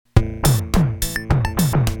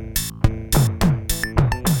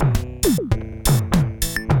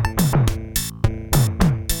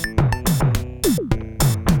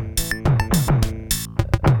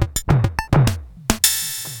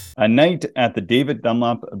night at the David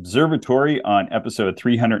Dunlap Observatory on episode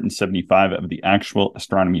 375 of the Actual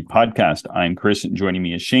Astronomy Podcast. I'm Chris, and joining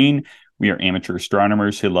me is Shane. We are amateur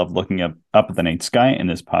astronomers who love looking up at the night sky, and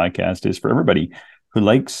this podcast is for everybody who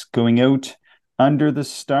likes going out under the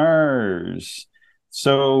stars.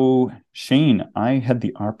 So, Shane, I had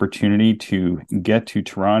the opportunity to get to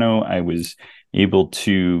Toronto. I was able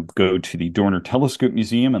to go to the Dorner Telescope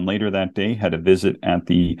Museum, and later that day had a visit at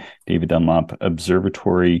the David Dunlap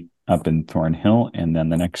Observatory up in Thornhill. And then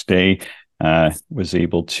the next day was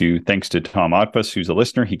able to, thanks to Tom Otfuss, who's a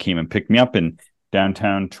listener, he came and picked me up in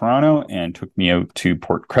downtown Toronto and took me out to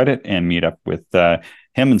Port Credit and meet up with him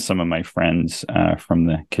and some of my friends from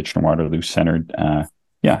the Kitchener-Waterloo Centre.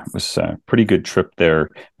 It was a pretty good trip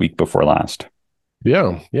there week before last.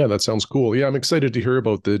 Yeah, that sounds cool. Yeah, I'm excited to hear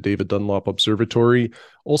about the David Dunlap Observatory,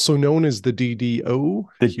 also known as the DDO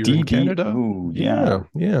in Canada.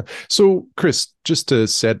 Yeah. So, Chris, just to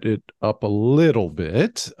set it up a little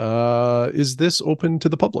bit, is this open to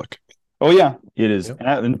the public? Oh, yeah, it is.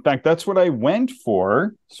 Yeah. In fact, that's what I went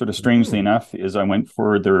for, sort of strangely enough, is I went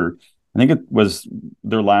for I think it was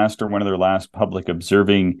their last or one of their last public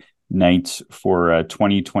observing nights for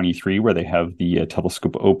 2023, where they have the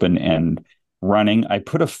telescope open and running. I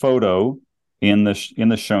put a photo in the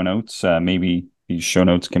show notes. Maybe these show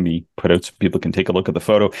notes can be put out so people can take a look at the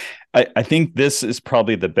photo. I think this is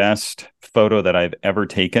probably the best photo that I've ever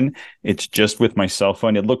taken. It's just with my cell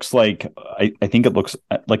phone. It looks like, I think it looks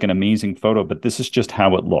like an amazing photo, but this is just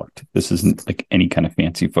how it looked. This isn't like any kind of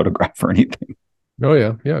fancy photograph or anything. Oh,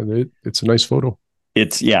 yeah. It's a nice photo.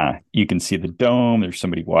 You can see the dome. There's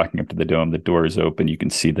somebody walking up to the dome. The door is open. You can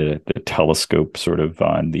see the telescope sort of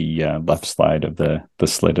on the left side of the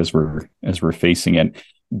slit as we're facing it.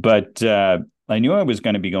 But I knew I was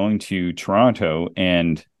going to be going to Toronto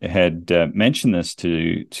and had mentioned this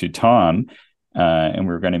to Tom, and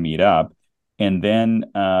we were going to meet up. And then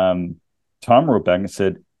Tom wrote back and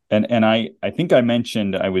said, and I think I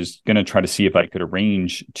mentioned I was going to try to see if I could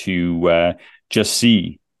arrange to just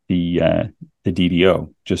see the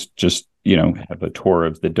DDO, just have a tour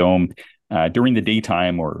of the dome during the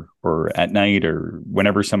daytime or at night or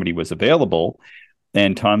whenever somebody was available.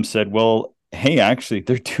 And Tom said, well, hey, actually,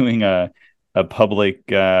 they're doing a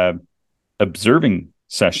public observing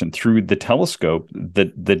session through the telescope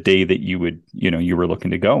the day that you were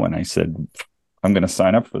looking to go. And I said, I'm going to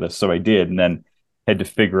sign up for this. So I did, and then had to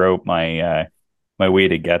figure out my way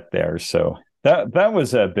to get there. So that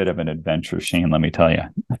was a bit of an adventure, Shane, let me tell you.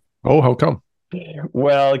 Oh, how come?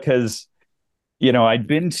 Well, because, I'd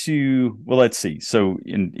been to, let's see. So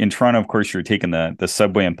in Toronto, of course, you're taking the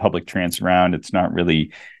subway and public transit around. It's not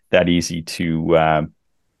really that easy to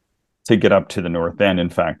get up to the north end. In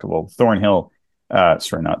fact, Thornhill,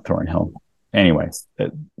 sorry, not Thornhill. Anyways,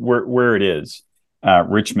 where it is,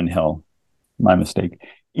 Richmond Hill, my mistake,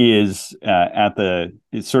 is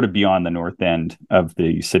it's sort of beyond the north end of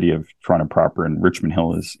the city of Toronto proper, and Richmond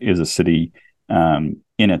Hill is a city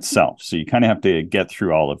in itself. So you kind of have to get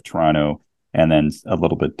through all of Toronto, and then a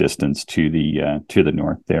little bit distance to the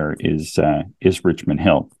north there is Richmond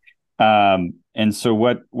Hill. And so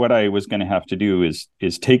what I was going to have to do is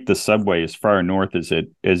take the subway as far north as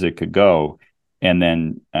it could go, and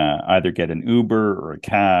then either get an Uber or a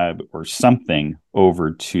cab or something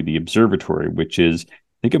over to the observatory, which is, I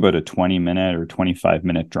think, about a 20-minute or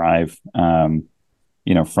 25-minute drive,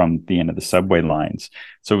 from the end of the subway lines.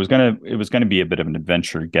 So it was gonna be a bit of an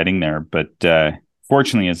adventure getting there. But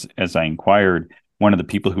fortunately, as I inquired, one of the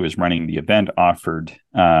people who was running the event offered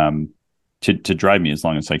to drive me as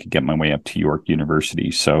long as I could get my way up to York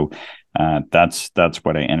University. So that's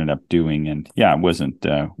what I ended up doing. And yeah, it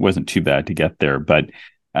wasn't too bad to get there. But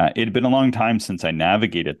it had been a long time since I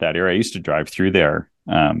navigated that area. I used to drive through there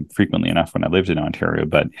frequently enough when I lived in Ontario,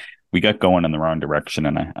 but we got going in the wrong direction,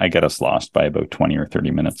 and I got us lost by about 20 or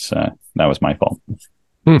 30 minutes. That was my fault.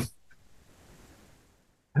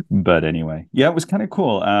 But anyway, yeah, it was kind of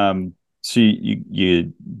cool. So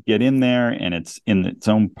you get in there, and it's in its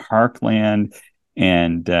own parkland,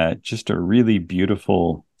 and just a really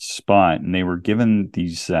beautiful spot. And they were given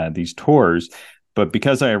these tours. But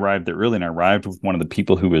because I arrived there early, and I arrived with one of the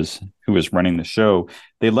people who was running the show,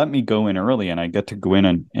 they let me go in early, and I got to go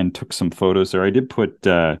in and took some photos there. I did put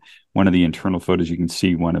one of the internal photos. You can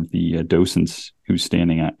see one of the docents who's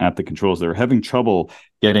standing at the controls. They're having trouble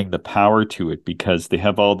getting the power to it because they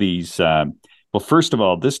have all these. First of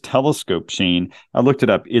all, this telescope, Shane, I looked it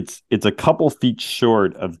up. It's a couple feet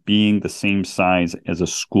short of being the same size as a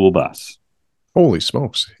school bus. Holy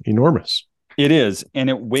smokes, enormous. It is, and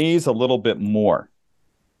it weighs a little bit more.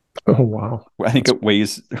 Oh, wow. I think it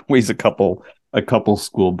weighs a couple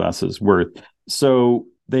school buses worth. So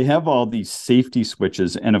they have all these safety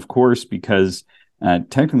switches, and of course, because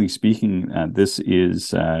technically speaking, this is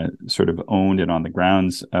sort of owned and on the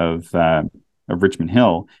grounds of Richmond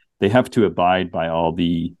Hill, they have to abide by all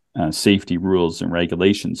the safety rules and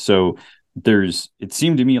regulations. So it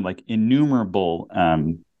seemed to me like innumerable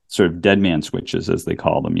sort of dead man switches, as they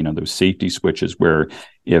call them, those safety switches where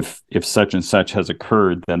if such and such has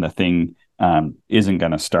occurred, then the thing isn't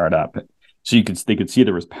going to start up. So they could see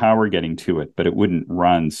there was power getting to it, but it wouldn't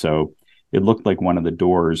run. So it looked like one of the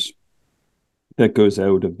doors that goes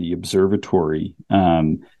out of the observatory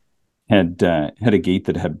had a gate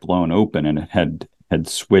that had blown open, and it had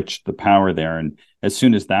switched the power there. And as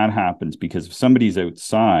soon as that happens, because if somebody's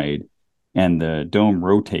outside and the dome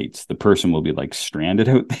rotates, the person will be like stranded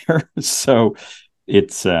out there. So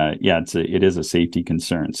it is a safety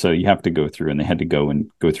concern. So you have to go through, and they had to go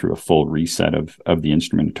through a full reset of the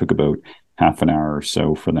instrument. It took about half an hour or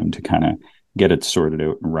so for them to kind of get it sorted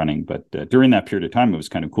out and running. But during that period of time, it was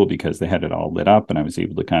kind of cool because they had it all lit up, and I was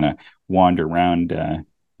able to kind of wander around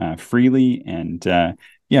freely. And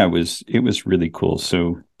it was really cool.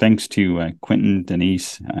 So thanks to Quentin,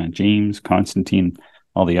 Denise, James, Constantine,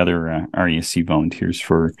 all the other RESC volunteers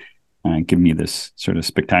for giving me this sort of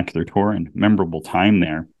spectacular tour and memorable time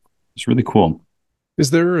there. It's really cool. Is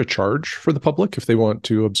there a charge for the public if they want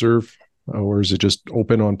to observe, or is it just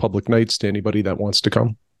open on public nights to anybody that wants to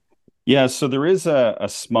come? Yeah, so there is a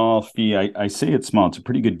small fee. I say it's small. It's a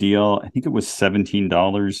pretty good deal. I think it was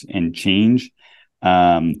 $17 and change.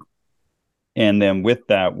 And then with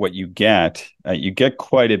that, what you get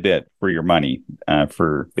quite a bit for your money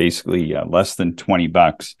for basically less than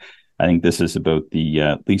 $20. I think this is about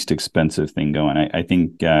the least expensive thing going. I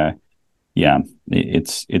think,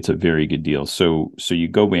 it's a very good deal. So you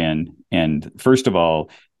go in, and first of all,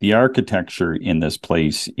 the architecture in this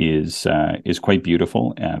place is quite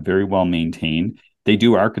beautiful, very well maintained. They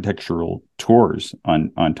do architectural tours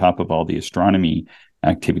on top of all the astronomy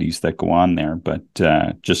activities that go on there, but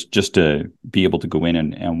just to be able to go in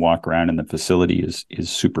and walk around in the facility is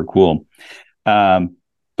super cool.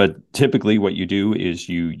 But typically what you do is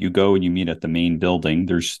you go and you meet at the main building.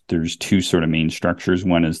 There's two sort of main structures.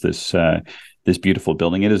 One is this beautiful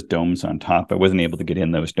building. It has domes on top. I wasn't able to get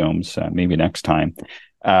in those domes. Maybe next time.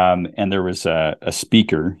 And there was a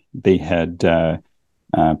speaker. They had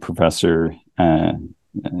Professor, I'm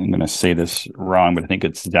going to say this wrong, but I think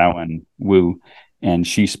it's Zhaoan Wu. And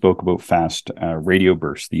she spoke about fast radio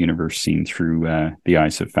bursts, the universe seen through the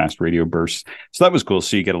eyes of fast radio bursts. So that was cool.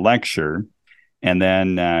 So you get a lecture, and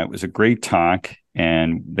then it was a great talk.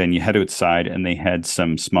 And then you head outside, and they had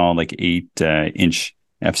some small, like 8-inch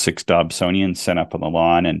F6 Dobsonians set up on the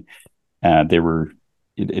lawn. And they were,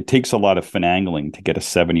 it takes a lot of finagling to get a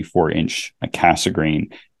 74-inch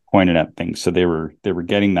Cassegrain pointed at things. So they were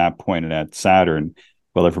getting that pointed at Saturn,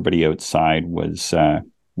 while everybody outside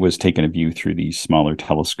was taking a view through these smaller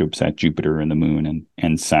telescopes at Jupiter and the Moon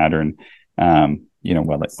and Saturn,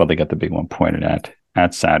 while they got the big one pointed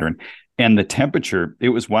at Saturn. And the temperature, it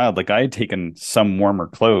was wild. Like I had taken some warmer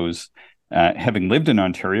clothes, having lived in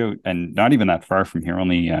Ontario and not even that far from here,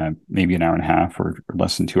 only maybe an hour and a half or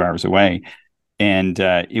less than 2 hours away. And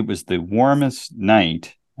it was the warmest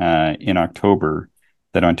night in October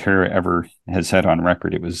that Ontario ever has had on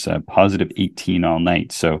record. It was positive 18 all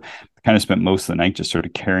night. So I kind of spent most of the night just sort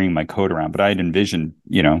of carrying my coat around. But I had envisioned,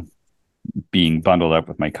 being bundled up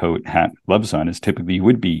with my coat, hat, gloves on, as typically you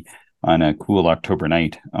would be on a cool October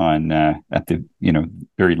night at the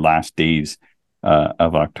very last days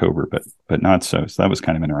of October, but not so. So that was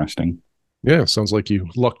kind of interesting. Yeah, sounds like you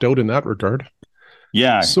lucked out in that regard.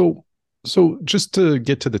 Yeah. So just to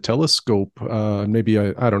get to the telescope, maybe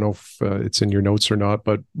I don't know if it's in your notes or not,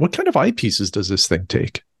 but what kind of eyepieces does this thing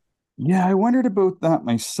take? Yeah, I wondered about that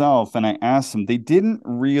myself, and I asked them. They didn't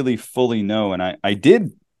really fully know, and I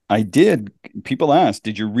did. People asked,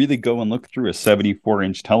 did you really go and look through a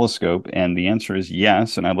 74-inch telescope? And the answer is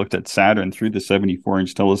yes. And I looked at Saturn through the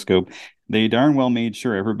 74-inch telescope. They darn well made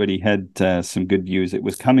sure everybody had some good views. It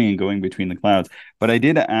was coming and going between the clouds. But I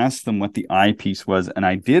did ask them what the eyepiece was, and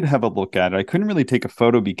I did have a look at it. I couldn't really take a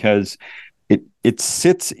photo because it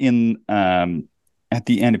sits in at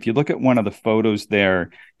the end. If you look at one of the photos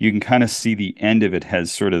there, you can kind of see the end of it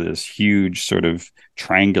has sort of this huge sort of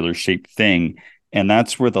triangular shaped thing. And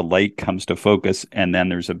that's where the light comes to focus. And then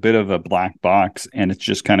there's a bit of a black box, and it's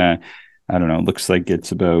just kind of, I don't know, it looks like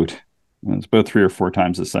it's about 3 or 4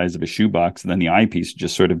 times the size of a shoebox. And then the eyepiece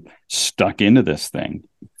just sort of stuck into this thing.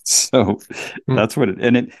 So that's what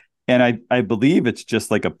and I believe it's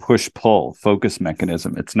just like a push-pull focus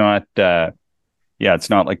mechanism. It's not, Yeah,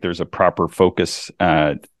 it's not like there's a proper focus.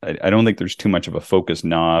 I don't think there's too much of a focus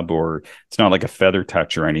knob, or it's not like a feather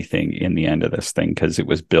touch or anything in the end of this thing, because it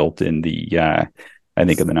was built in the I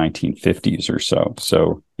think in the 1950s or so.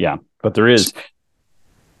 So yeah, but there is.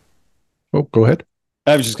 Oh, go ahead.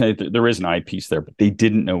 I was just going to. There is an eyepiece there, but they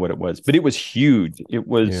didn't know what it was. But it was huge. It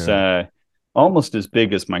was Yeah. almost as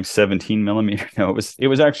big as my 17 millimeter. No, it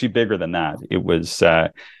was actually bigger than that. It was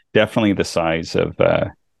definitely the size of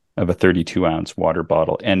a 32-ounce water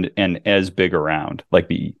bottle, and as big around. Like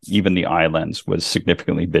even the eye lens was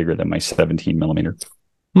significantly bigger than my 17 millimeter.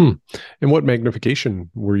 Hmm. And what magnification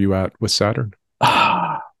were you at with Saturn?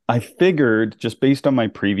 I figured, just based on my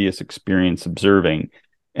previous experience observing,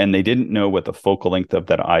 and they didn't know what the focal length of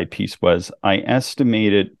that eyepiece was. I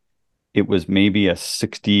estimated it was maybe a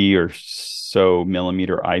 60 or so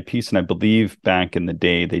millimeter eyepiece. And I believe back in the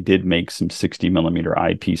day, they did make some 60 millimeter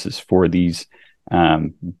eyepieces for these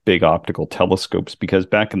big optical telescopes, because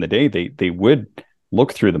back in the day, they would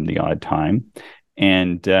look through them the odd time.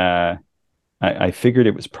 And I figured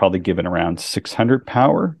it was probably given around 600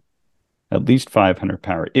 power, at least 500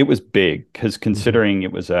 power. It was big, because considering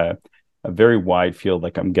it was a very wide field,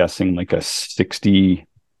 like I'm guessing like a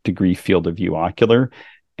 60-degree field of view ocular.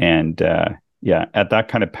 And yeah, at that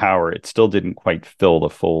kind of power, it still didn't quite fill the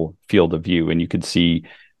full field of view. And you could see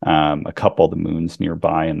a couple of the moons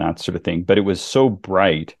nearby and that sort of thing. But it was so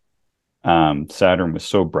bright. Saturn was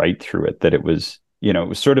so bright through it that it was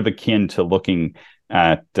sort of akin to looking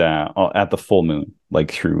at the full moon,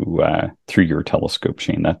 like through your telescope,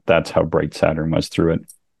 Shane. That's how bright Saturn was through it.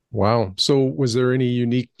 Wow. So was there any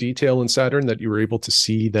unique detail in Saturn that you were able to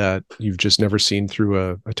see that you've just never seen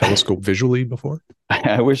through a telescope visually before?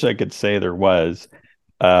 I wish I could say there was.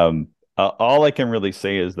 All I can really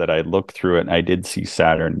say is that I looked through it and I did see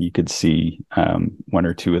Saturn. You could see one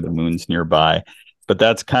or two of the moons nearby, but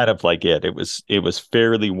that's kind of like it. It was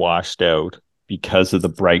fairly washed out because of the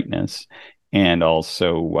brightness, and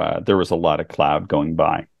also there was a lot of cloud going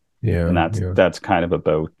by. And Yeah, that's kind of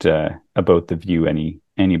about the view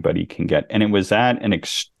anybody can get. And it was at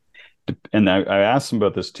and I asked them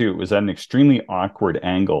about this too. It was at an extremely awkward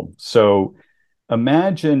angle. So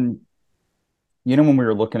imagine, when we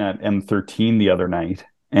were looking at M13 the other night,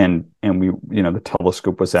 and we, the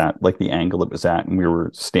telescope was at like the angle it was at, and we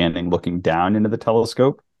were standing looking down into the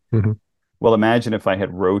telescope. hmm Well, imagine if I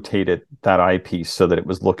had rotated that eyepiece so that it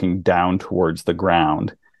was looking down towards the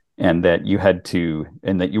ground, and that you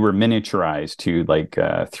were miniaturized to like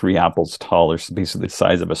 3 apples tall, or basically the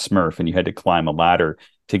size of a Smurf, and you had to climb a ladder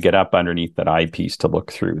to get up underneath that eyepiece to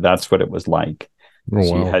look through. That's what it was like. Oh,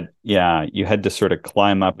 So wow. you had to sort of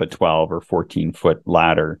climb up a 12 or 14-foot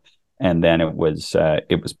ladder, and then it was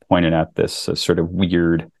pointed at this sort of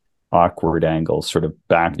weird, awkward angle, sort of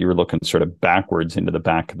back. You were looking sort of backwards into the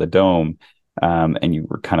back of the dome, and you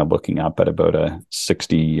were kind of looking up at about a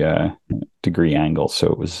 60 degree angle. So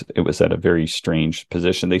it was at a very strange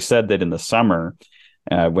position. They said that in the summer,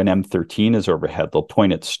 when M13 is overhead, they'll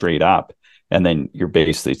point it straight up, and then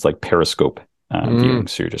it's like periscope viewing.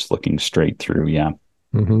 So you're just looking straight through. Yeah.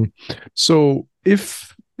 hmm So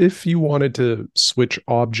if you wanted to switch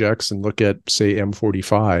objects and look at, say,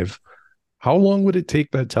 M45, how long would it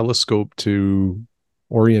take that telescope to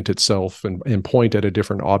orient itself and point at a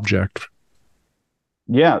different object?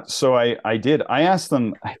 Yeah, so I did. I asked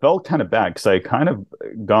them. I felt kind of bad because I had kind of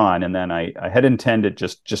gone, and then I had intended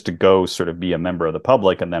just to go sort of be a member of the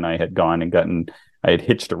public, and then I had gone and I had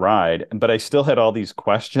hitched a ride, but I still had all these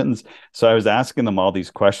questions. So I was asking them all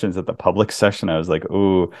these questions at the public session. I was like,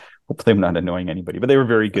 "Oh, hopefully I'm not annoying anybody," but they were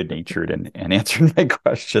very good natured and answered my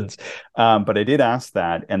questions. But I did ask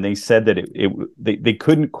that, and they said that they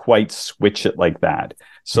couldn't quite switch it like that.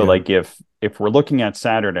 So Yeah. like if we're looking at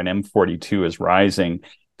Saturn and M42 is rising,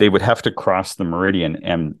 they would have to cross the meridian,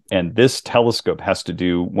 and this telescope has to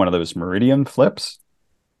do one of those meridian flips,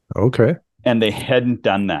 Okay. and they hadn't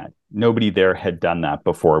done that. Nobody there had done that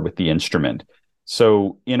before with the instrument.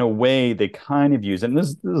 So in a way, they kind of use it, and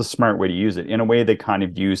this is a smart way to use it. In a way, they kind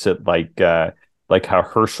of use it like how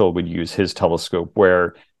Herschel would use his telescope,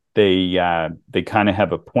 where they kind of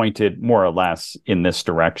have it pointed more or less in this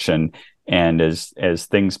direction, and as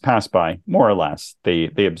things pass by, more or less, they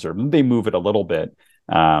observe them. They move it a little bit,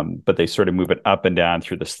 but they sort of move it up and down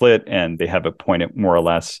through the slit, and they have it pointed more or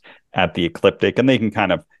less at the ecliptic, and they can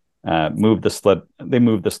kind of move the slit. They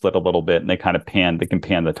move the slit a little bit, and they kind of they can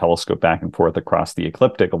pan the telescope back and forth across the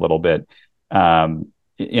ecliptic a little bit,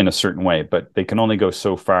 in a certain way, but they can only go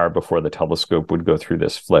so far before the telescope would go through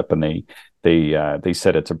this flip. And they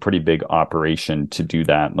said it's a pretty big operation to do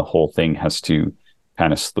that, and the whole thing has to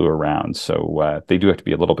kind of slew around. So they do have to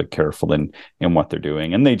be a little bit careful in what they're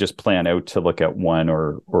doing, and they just plan out to look at one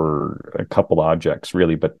or a couple objects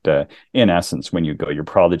really. But in essence, when you go, you're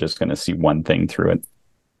probably just going to see one thing through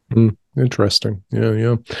it. Interesting.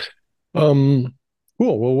 Yeah.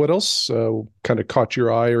 Cool. Well, what else kind of caught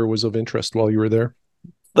your eye or was of interest while you were there?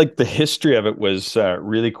 Like the history of it was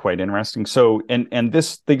really quite interesting. So, and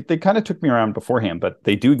this they kind of took me around beforehand, but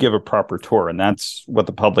they do give a proper tour, and that's what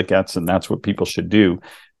the public gets, and that's what people should do.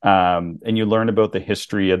 And you learn about the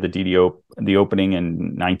history of the DDO, the opening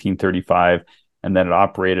in 1935, and then it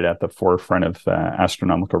operated at the forefront of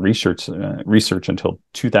astronomical research until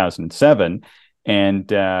 2007.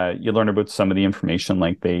 And you learn about some of the information,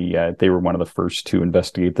 like they were one of the first to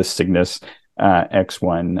investigate the Cygnus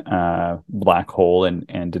X1 black hole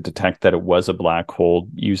and to detect that it was a black hole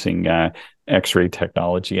using X-ray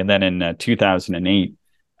technology. And then in 2008,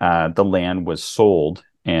 the land was sold,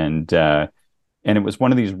 and it was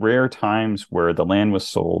one of these rare times where the land was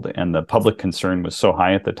sold and the public concern was so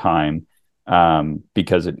high at the time,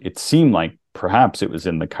 because it seemed like perhaps it was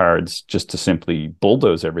in the cards just to simply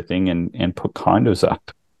bulldoze everything and put condos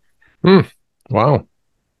up. Wow.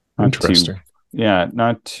 Interesting.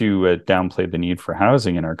 Not to downplay the need for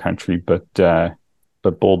housing in our country, but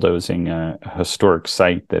bulldozing a historic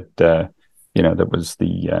site that that was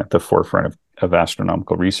the forefront of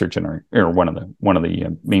astronomical research in or one of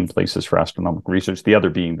the main places for astronomical research. The other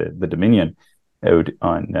being the Dominion out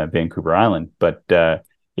on Vancouver Island. But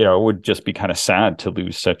it would just be kind of sad to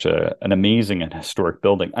lose such an amazing and historic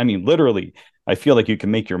building. I mean, literally, I feel like you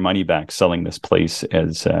can make your money back selling this place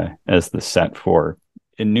as the set for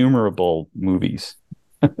innumerable movies.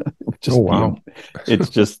 Wow.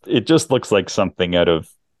 It just looks like something out of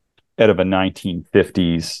a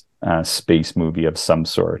 1950s space movie of some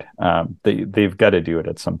sort. They've got to do it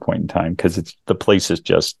at some point in time, because the place is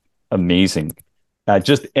just amazing,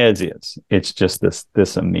 just as is. It's just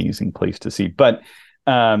this amazing place to see. But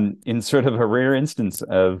in sort of a rare instance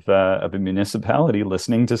of a municipality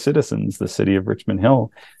listening to citizens, the city of Richmond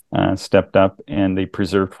Hill stepped up and they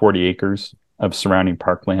preserved 40 acres of surrounding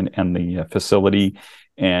parkland and the facility.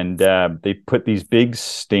 And they put these big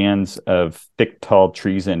stands of thick, tall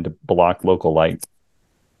trees in to block local light.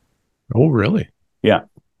 Oh, really? Yeah.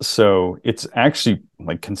 So it's actually,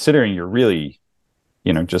 like, considering you're really,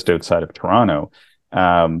 just outside of Toronto,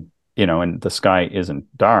 and the sky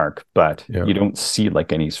isn't dark, but you don't see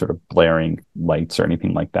like any sort of blaring lights or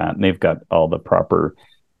anything like that. And they've got all the proper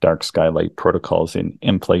dark skylight protocols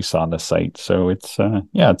in place on the site. So it's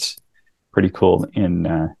pretty cool in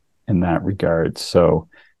that regard. So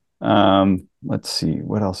let's see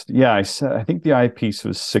what else. I think the eyepiece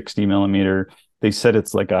was 60 millimeter. They said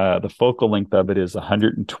it's like the focal length of it is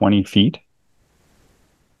 120 feet.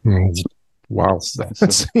 Wow,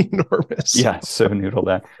 that's enormous. Yeah, so noodle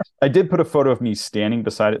that. I did put a photo of me standing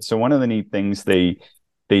beside it. So one of the neat things they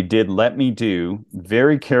did let me do,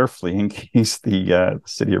 very carefully in case the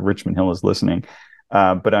city of Richmond Hill is listening,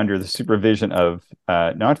 but under the supervision of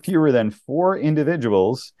not fewer than 4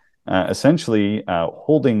 individuals, essentially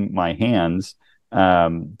holding my hands,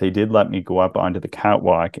 they did let me go up onto the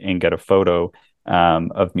catwalk and get a photo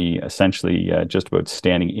of me essentially just about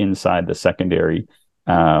standing inside the secondary,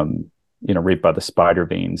 right by the spider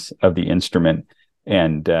veins of the instrument.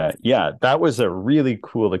 And that was a really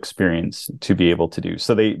cool experience to be able to do.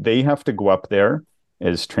 So they have to go up there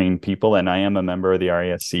as trained people, and I am a member of the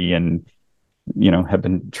RASC and have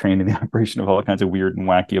been trained in the operation of all kinds of weird and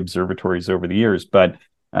wacky observatories over the years. But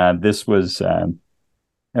this was a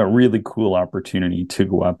really cool opportunity to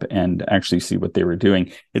go up and actually see what they were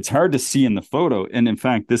doing. It's hard to see in the photo, and in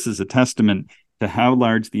fact, this is a testament to how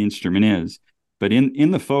large the instrument is. But in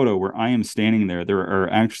the photo where I am standing there are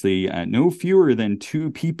actually no fewer than 2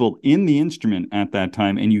 people in the instrument at that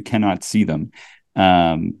time, and you cannot see them.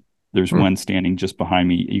 There's one standing just behind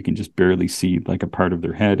me. You can just barely see like a part of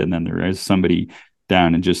their head, and then there is somebody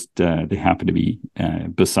down, and just they happen to be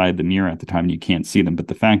beside the mirror at the time, and you can't see them. But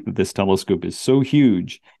the fact that this telescope is so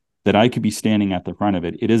huge that I could be standing at the front of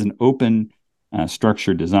it, it is an open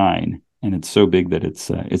structure design. And it's so big that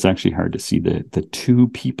it's actually hard to see the 2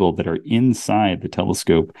 people that are inside the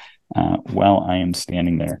telescope while I am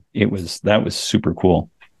standing there. That was super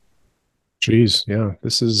cool. Jeez, yeah,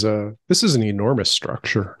 this is an enormous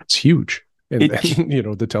structure. It's huge, and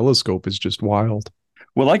the telescope is just wild.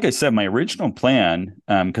 Well, like I said, my original plan,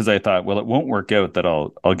 because I thought, well, it won't work out that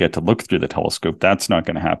I'll get to look through the telescope. That's not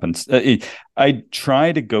going to happen. I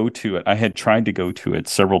tried to go to it. I had tried to go to it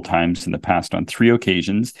several times in the past on 3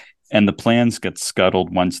 occasions. And the plans got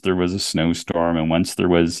scuttled once there was a snowstorm, and once there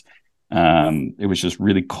was It was just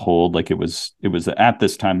really cold. Like it was at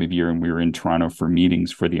this time of year, and we were in Toronto for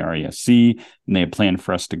meetings for the RESC, and they had planned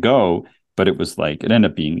for us to go, but it was like it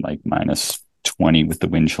ended up being like -20 with the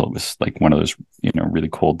wind chill. It was like one of those really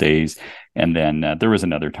cold days. And then there was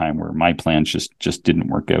another time where my plans just didn't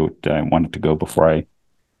work out. I wanted to go before I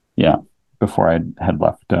had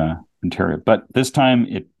left Ontario. But this time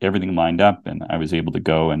everything lined up and I was able to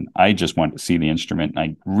go, and I just wanted to see the instrument, and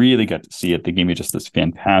I really got to see it. They gave me just this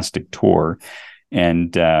fantastic tour.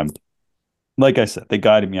 And like I said, they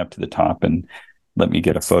guided me up to the top and let me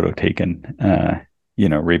get a photo taken,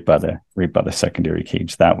 right by the secondary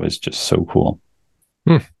cage. That was just so cool.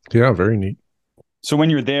 Yeah, very neat. So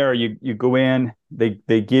when you're there, you go in,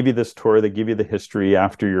 they give you this tour, they give you the history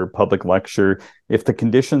after your public lecture. If the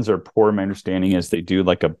conditions are poor, my understanding is they do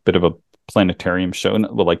like a bit of a planetarium show,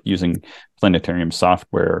 well, like using planetarium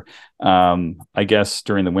software. I guess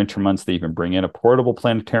during the winter months, they even bring in a portable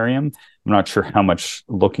planetarium. I'm not sure how much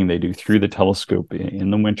looking they do through the telescope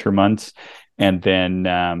in the winter months. And then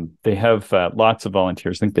they have lots of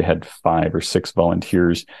volunteers. I think they had 5 or 6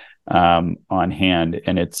 volunteers on hand.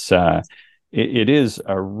 And it is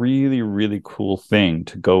a really, really cool thing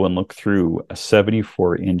to go and look through a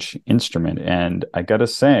 74-inch instrument. And I got to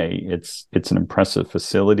say, it's an impressive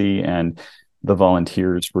facility, and the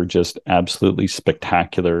volunteers were just absolutely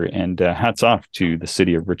spectacular. And hats off to the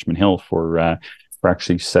city of Richmond Hill for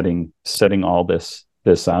actually setting all this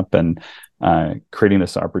up and creating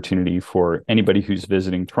this opportunity for anybody who's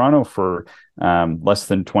visiting Toronto for less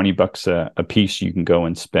than $20 a piece. You can go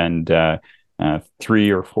and spend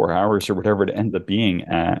 3 or 4 hours or whatever it ends up being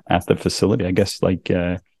at the facility. I guess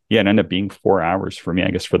it ended up being 4 hours for me.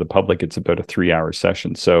 I guess for the public, it's about a 3-hour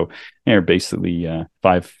session. So basically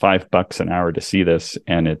 $5 an hour to see this.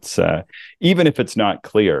 And it's even if it's not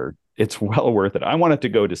clear, it's well worth it. I wanted to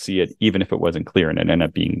go to see it, even if it wasn't clear, and it ended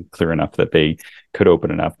up being clear enough that they could open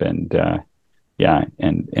it up and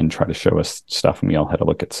try to show us stuff, and we all had a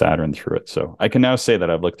look at Saturn through it. So I can now say that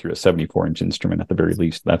I've looked through a 74-inch instrument at the very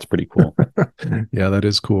least. That's pretty cool. Yeah, that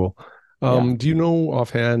is cool. Do you know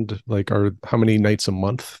offhand, like, how many nights a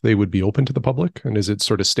month they would be open to the public? And is it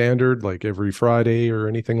sort of standard, like every Friday or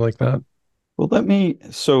anything like that? Well,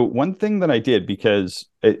 so one thing that I did, because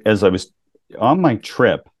as I was on my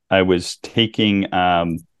trip, I was taking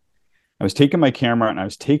my camera and I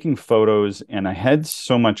was taking photos, and I had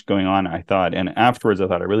so much going on, I thought, and afterwards I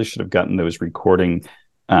thought I really should have gotten those recording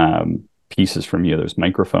pieces from you, those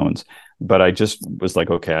microphones. But I just was like,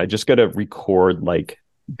 okay, I just got to record like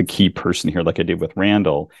the key person here, like I did with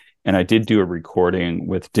Randall. And I did do a recording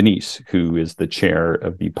with Denise, who is the chair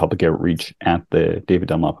of the public outreach at the David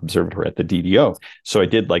Dunlap Observatory at the DDO. So I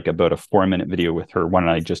did like about a 4-minute video with her. Why don't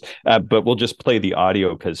I just, but we'll just play the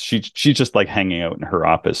audio because she's just like hanging out in her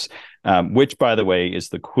office, which, by the way, is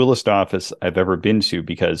the coolest office I've ever been to,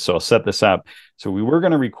 because, so I'll set this up. So we were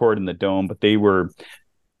going to record in the dome, but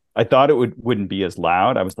I thought it wouldn't be as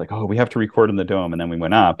loud. I was like, oh, we have to record in the dome. And then we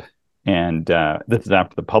went up, and this is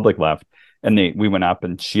after the public left. And we went up,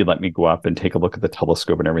 and she let me go up and take a look at the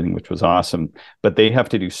telescope and everything, which was awesome. But they have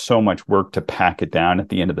to do so much work to pack it down at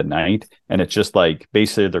the end of the night. And it's just like,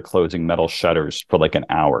 basically they're closing metal shutters for like an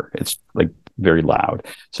hour. It's like very loud.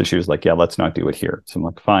 So she was like, yeah, let's not do it here. So I'm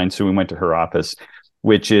like, fine. So we went to her office,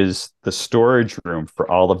 which is the storage room for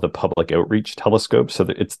all of the public outreach telescopes. So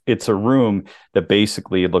that it's a room that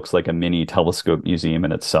basically looks like a mini telescope museum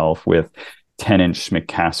in itself, with 10-inch Schmidt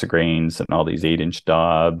Cassegrains and all these 8-inch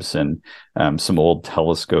Dobbs and some old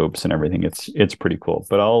telescopes and everything. It's pretty cool.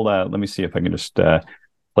 But let me see if I can just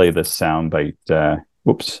play this soundbite.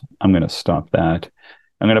 Whoops, I'm going to stop that.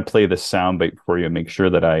 I'm going to play the soundbite for you and make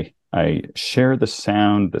sure that I share the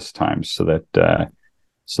sound this time so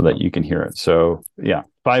that you can hear it. So yeah,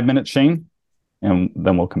 5 minutes, Shane, and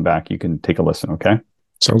then we'll come back. You can take a listen. Okay.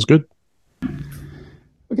 Sounds good.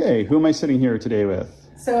 Okay. Who am I sitting here today with?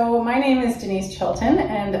 So my name is Denise Chilton,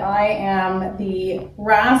 and I am the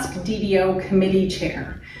RASC DDO committee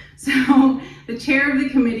chair. So the chair of the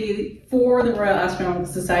committee for the Royal Astronomical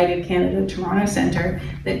Society of Canada Toronto Centre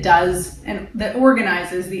that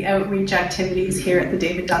organizes the outreach activities here at the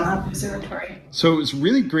David Dunlap Observatory. So it's a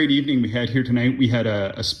really great evening we had here tonight. We had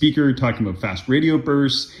a speaker talking about fast radio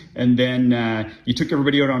bursts, and then you took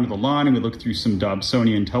everybody out onto the lawn, and we looked through some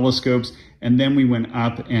Dobsonian telescopes, and then we went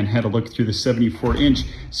up and had a look through the 74-inch.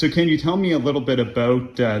 So can you tell me a little bit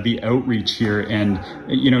about the outreach here, and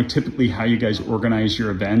typically how you guys organize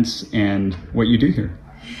your events and what you do here?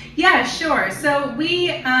 Yeah, sure. So we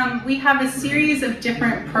have a series of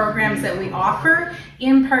different programs that we offer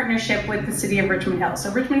in partnership with the City of Richmond Hill.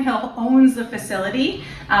 So Richmond Hill owns the facility,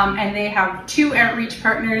 and they have two outreach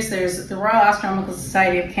partners. There's the Royal Astronomical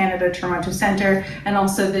Society of Canada Toronto Centre, and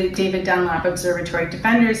also the David Dunlap Observatory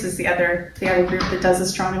Defenders is the other group that does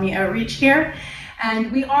astronomy outreach here.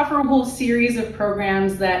 And we offer a whole series of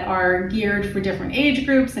programs that are geared for different age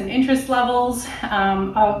groups and interest levels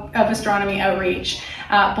of astronomy outreach,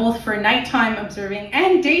 both for nighttime observing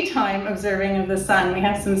and daytime observing of the sun. We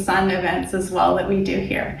have some sun events as well that we do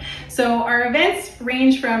here. So our events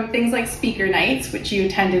range from things like speaker nights, which you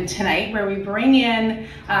attended tonight, where we bring in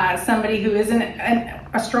somebody who is an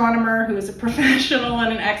astronomer, who is a professional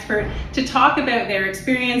and an expert, to talk about their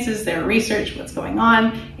experiences, their research, what's going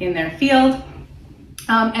on in their field.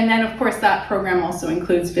 And then, of course, that program also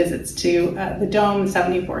includes visits to the Dome,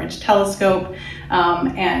 74-inch telescope,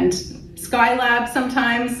 and Skylab.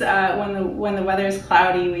 Sometimes, when the weather is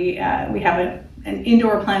cloudy, we have an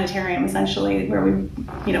indoor planetarium, essentially, where we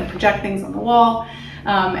project things on the wall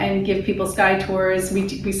and give people sky tours.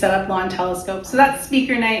 We set up lawn telescopes. So that's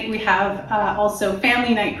speaker night. We have also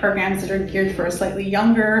family night programs that are geared for a slightly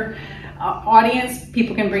younger audience.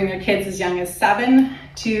 People can bring their kids as young as 7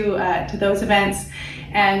 to those events.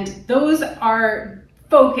 And those are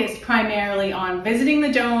focused primarily on visiting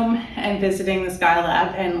the Dome and visiting the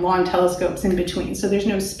Skylab and lawn telescopes in between. So there's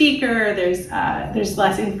no speaker, there's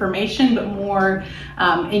less information, but more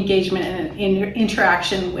engagement and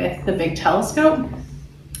interaction with the big telescope.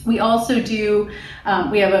 We also do,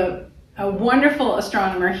 we have a wonderful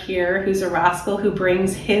astronomer here who's a rascal who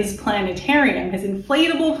brings his planetarium, his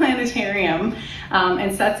inflatable planetarium,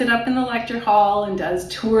 and sets it up in the lecture hall and does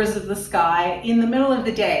tours of the sky in the middle of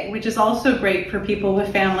the day, which is also great for people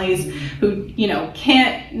with families who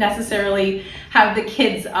can't necessarily have the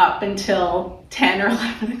kids up until 10 or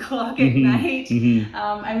 11 o'clock at night.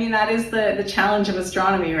 I mean, that is the challenge of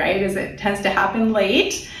astronomy, right? Is it tends to happen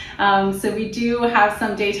late. So we do have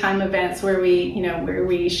some daytime events where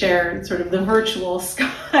we share sort of the virtual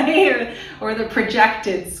sky or the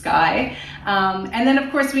projected sky. And then,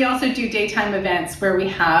 of course, we also do daytime events where we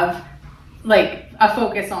have like a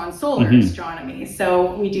focus on solar astronomy.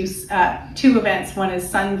 So we do 2 events. One is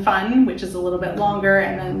Sun Fun, which is a little bit longer,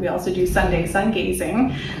 and then we also do Sunday sun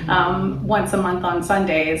gazing once a month on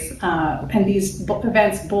Sundays. And these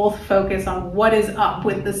events both focus on what is up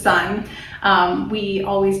with the sun. We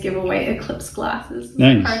always give away eclipse glasses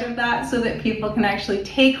as part of that, so that people can actually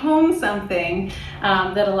take home something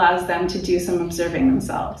that allows them to do some observing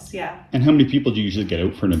themselves. Yeah. And how many people do you usually get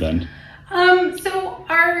out for an event? So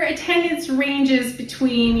our attendance ranges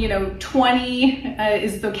between, 20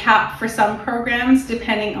 is the cap for some programs,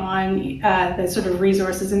 depending on the sort of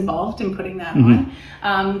resources involved in putting that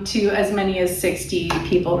on, to as many as 60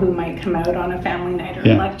 people who might come out on a family night or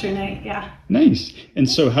a lecture night. Yeah. Nice. And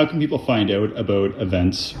so how can people find out about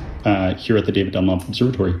events here at the David Dunlap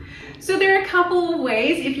Observatory? So there are a couple of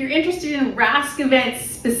ways. If you're interested in RASC events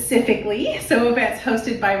specifically, so events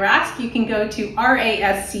hosted by RASC, you can go to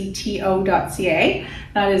rascto.ca.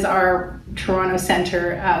 That is our Toronto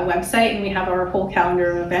Centre website, and we have our whole calendar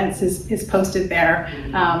of events is posted there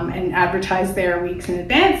and advertised there weeks in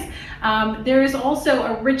advance. There is also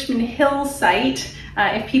a Richmond Hill site.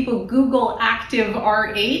 If people Google Active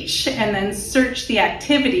RH and then search the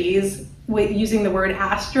activities using the word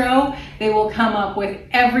astro, they will come up with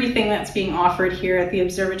everything that's being offered here at the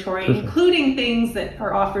observatory, including things that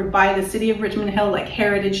are offered by the City of Richmond Hill, like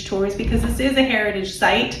heritage tours, because this is a heritage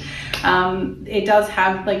site. It does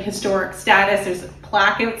have like historic status. There's a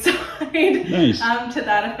plaque outside to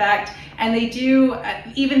that effect. And they do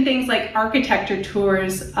even things like architecture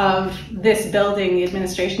tours of this building, the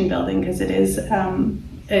administration building, because it is a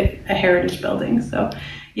heritage building. So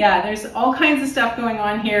yeah, there's all kinds of stuff going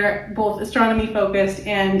on here, both astronomy focused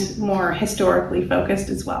and more historically focused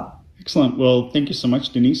as well. Excellent. Well, thank you so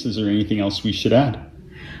much, Denise. Is there anything else we should add?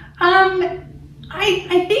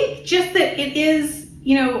 I think just that it is,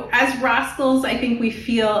 as rascals, I think we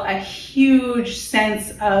feel a huge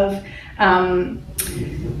sense of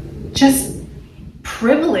just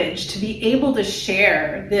privilege to be able to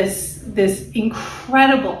share this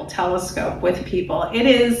incredible telescope with people.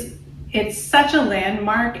 It's such a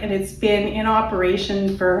landmark, and it's been in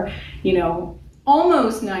operation for,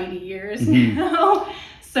 almost 90 years now.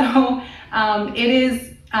 So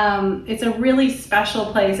it's a really special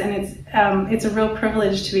place, and it's a real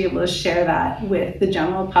privilege to be able to share that with the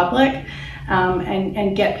general public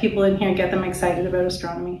and get people in here and get them excited about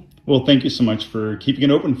astronomy. Well, thank you so much for keeping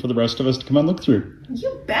it open for the rest of us to come and look through.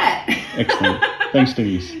 You bet. Excellent. Thanks,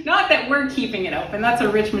 Denise. Not that we're keeping it open. That's a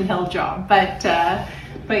Richmond Hill job, but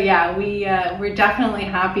But yeah, we're definitely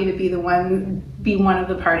happy to be one of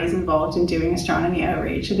the parties involved in doing astronomy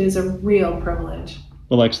outreach. It is a real privilege.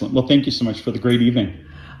 Well, excellent. Well, thank you so much for the great evening.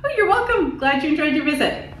 Oh, you're welcome. Glad you enjoyed your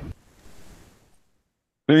visit.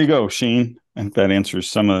 There you go, Shane. And that answers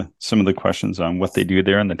some of the questions on what they do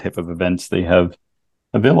there and the type of events they have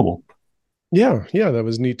available. Yeah, that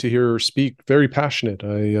was neat to hear her speak. Very passionate.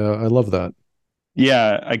 I love that.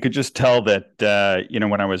 Yeah, I could just tell that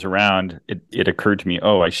when I was around, it occurred to me,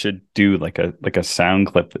 I should do like a sound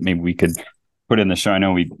clip that maybe we could put in the show. I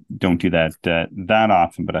know we don't do that that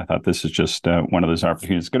often, but I thought this is just one of those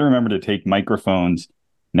opportunities. Got to remember to take microphones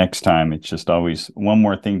next time. It's just always one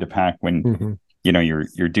more thing to pack when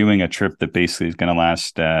you're doing a trip that basically is going to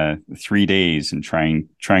last 3 days and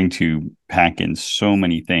trying to pack in so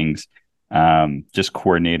many things. Just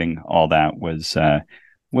coordinating all that was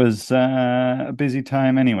a busy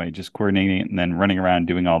time anyway, just coordinating it and then running around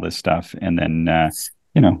doing all this stuff. And then,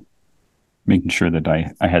 making sure that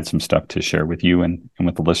I had some stuff to share with you and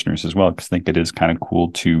with the listeners as well, because I think it is kind of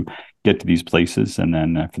cool to get to these places. And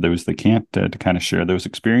then for those that can't, to kind of share those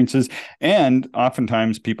experiences. And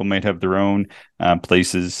oftentimes people might have their own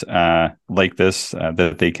places like this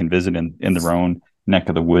that they can visit in their own neck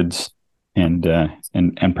of the woods and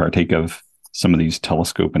partake of some of these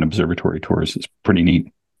telescope and observatory tours. Is pretty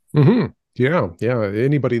neat. Mm-hmm. Yeah.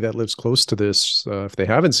 Anybody that lives close to this, if they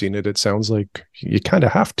haven't seen it, it sounds like you kind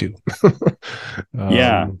of have to.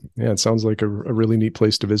 Yeah, it sounds like a really neat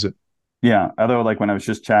place to visit. Yeah, although like when I was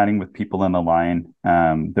just chatting with people in the line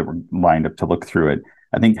that were lined up to look through it,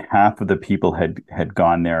 I think half of the people had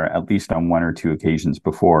gone there at least on one or two occasions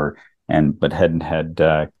before, but hadn't had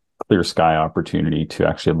clear sky opportunity to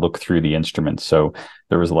actually look through the instruments. So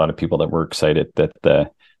there was a lot of people that were excited that the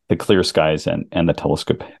clear skies and the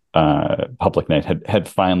telescope public night had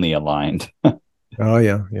finally aligned. Oh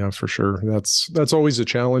yeah, for sure. That's always a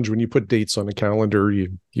challenge when you put dates on a calendar.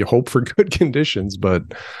 You hope for good conditions, but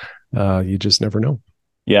you just never know.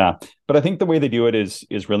 Yeah, but I think the way they do it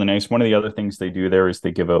is really nice. One of the other things they do there is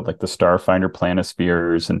they give out like the Starfinder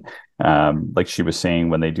planispheres, and like she was saying,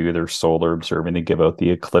 when they do their solar observing, they give out the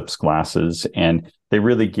eclipse glasses, and they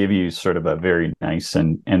really give you sort of a very nice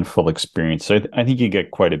and full experience. So I think you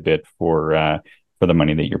get quite a bit for the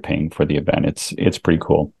money that you're paying for the event. It's pretty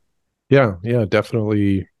cool. Yeah,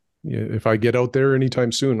 definitely. If I get out there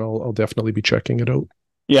anytime soon, I'll definitely be checking it out.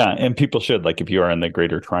 Yeah, and people should, like, if you are in the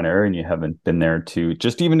Greater Toronto area and you haven't been there, to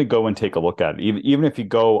just even to go and take a look at it, even if you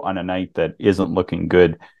go on a night that isn't looking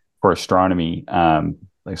good for astronomy,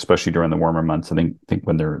 especially during the warmer months. I think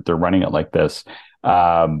when they're running it like this,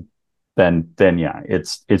 then yeah,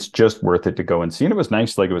 it's just worth it to go and see. And it was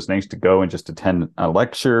nice to go and just attend a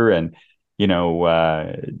lecture and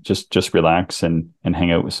just relax and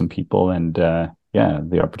hang out with some people and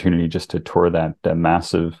the opportunity just to tour that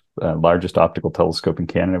massive, largest optical telescope in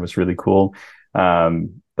Canada was really cool.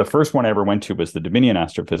 The first one I ever went to was the Dominion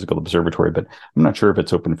Astrophysical Observatory, but I'm not sure if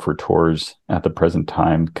it's open for tours at the present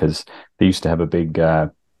time because they used to have a big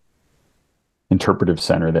interpretive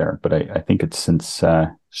center there, but I think it's since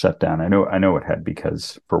shut down. I know it had,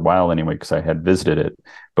 because for a while anyway, because I had visited it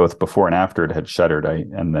both before and after it had shuttered,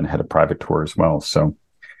 and then had a private tour as well. So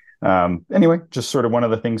anyway, just sort of one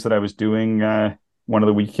of the things that I was doing one of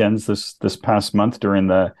the weekends this past month during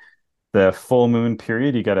the full moon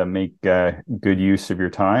period. You got to make good use of your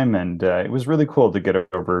time, and it was really cool to get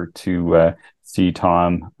over to see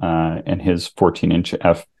Tom and his 14-inch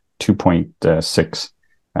f 2.6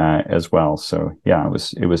 as well. So yeah,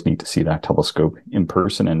 it was neat to see that telescope in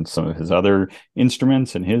person and some of his other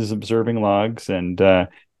instruments and his observing logs, and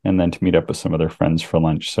then to meet up with some other friends for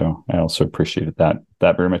lunch. So I also appreciated that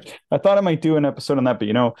very much. I thought I might do an episode on that, but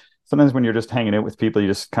sometimes when you're just hanging out with people, you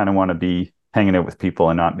just kind of want to be hanging out with people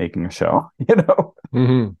and not making a show,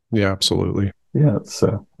 Mm-hmm. Yeah, absolutely. Yeah,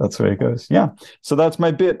 so that's the way it goes. Yeah. So that's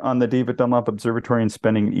my bit on the David Dunlap Observatory and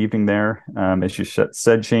spending an evening there. As you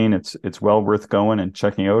said, Shane, it's well worth going and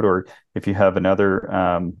checking out. Or if you have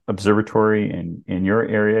another observatory in your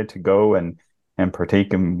area, to go and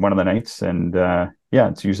partake in one of the nights. And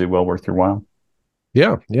it's usually well worth your while.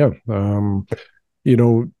 Yeah.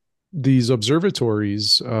 These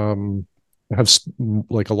observatories have,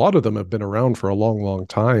 like, a lot of them have been around for a long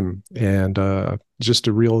time, and just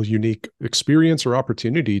a real unique experience or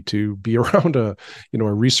opportunity to be around a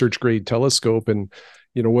research grade telescope. And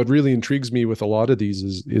what really intrigues me with a lot of these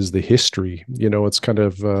is the history. It's kind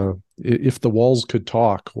of if the walls could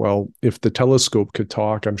talk, well, if the telescope could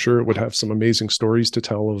talk, I'm sure it would have some amazing stories to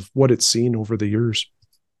tell of what it's seen over the years.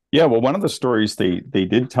 Yeah, well, one of the stories they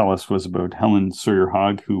did tell us was about Helen Sawyer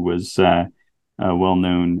Hogg, who was a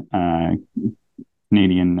well-known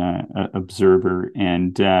Canadian observer,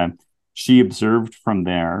 and she observed from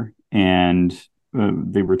there. And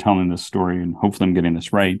they were telling this story, and hopefully I'm getting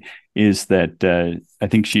this right, is that I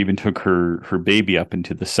think she even took her baby up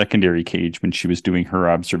into the secondary cage when she was doing her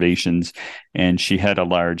observations, and she had a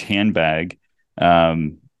large handbag,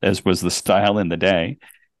 as was the style in the day.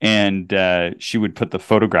 And she would put the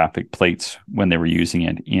photographic plates when they were using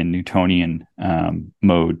it in Newtonian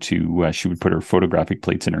mode she would put her photographic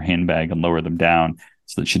plates in her handbag and lower them down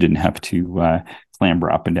so that she didn't have to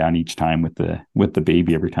clamber up and down each time with the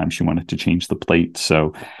baby every time she wanted to change the plate.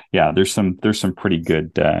 So yeah, there's some pretty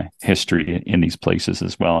good history in these places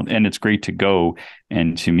as well. And it's great to go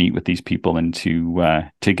and to meet with these people and to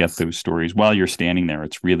get those stories while you're standing there.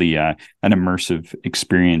 It's really an immersive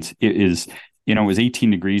experience. It is. It was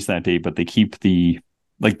 18 degrees that day, but they keep the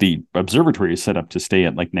observatory is set up to stay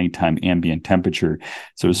at like nighttime ambient temperature.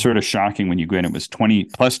 So it was sort of shocking when you go in. It was 20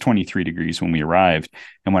 plus 23 degrees when we arrived.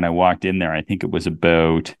 And when I walked in there, I think it was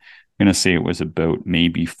about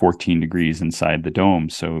maybe 14 degrees inside the dome.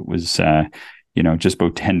 So it was, just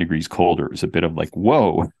about 10 degrees colder. It was a bit of like,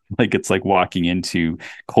 whoa, like it's like walking into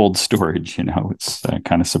cold storage, it's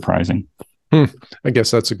kind of surprising. I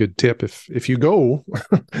guess that's a good tip. If you go,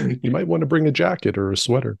 you might want to bring a jacket or a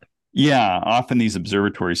sweater. Yeah, often these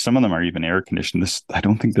observatories, some of them are even air conditioned. I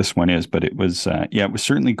don't think this one is, but it was, it was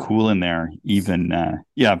certainly cool in there. Even,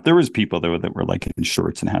 there was people though that were like in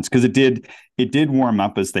shorts and hats because it did warm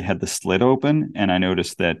up as they had the slit open. And I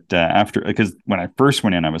noticed that because when I first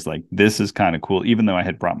went in, I was like, this is kind of cool. Even though I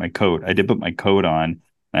had brought my coat, I did put my coat on.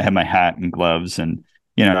 I had my hat and gloves, and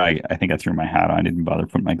I think I threw my hat on. I didn't bother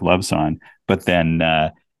putting my gloves on. But then,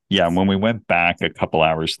 when we went back a couple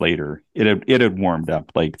hours later, it had warmed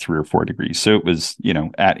up like 3 or 4 degrees. So it was,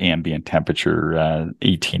 at ambient temperature,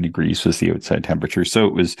 18 degrees was the outside temperature. So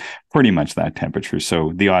it was pretty much that temperature.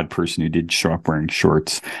 So the odd person who did show up wearing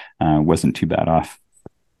shorts wasn't too bad off.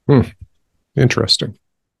 Interesting.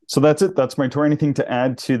 So that's it. That's my tour. Anything to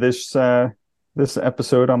add to this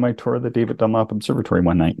episode on my tour of the David Dunlap Observatory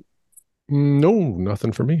one night? No,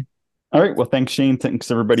 nothing for me. All right. Well, thanks, Shane.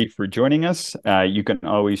 Thanks, everybody, for joining us. You can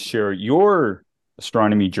always share your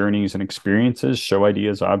astronomy journeys and experiences, show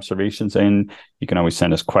ideas, observations, and you can always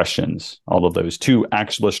send us questions, all of those, to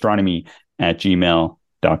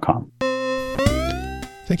actualastronomy@gmail.com.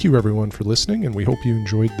 Thank you, everyone, for listening, and we hope you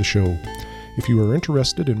enjoyed the show. If you are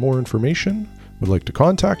interested in more information, would like to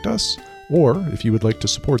contact us, or if you would like to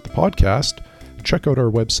support the podcast, check out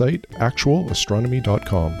our website,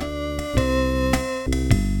 actualastronomy.com.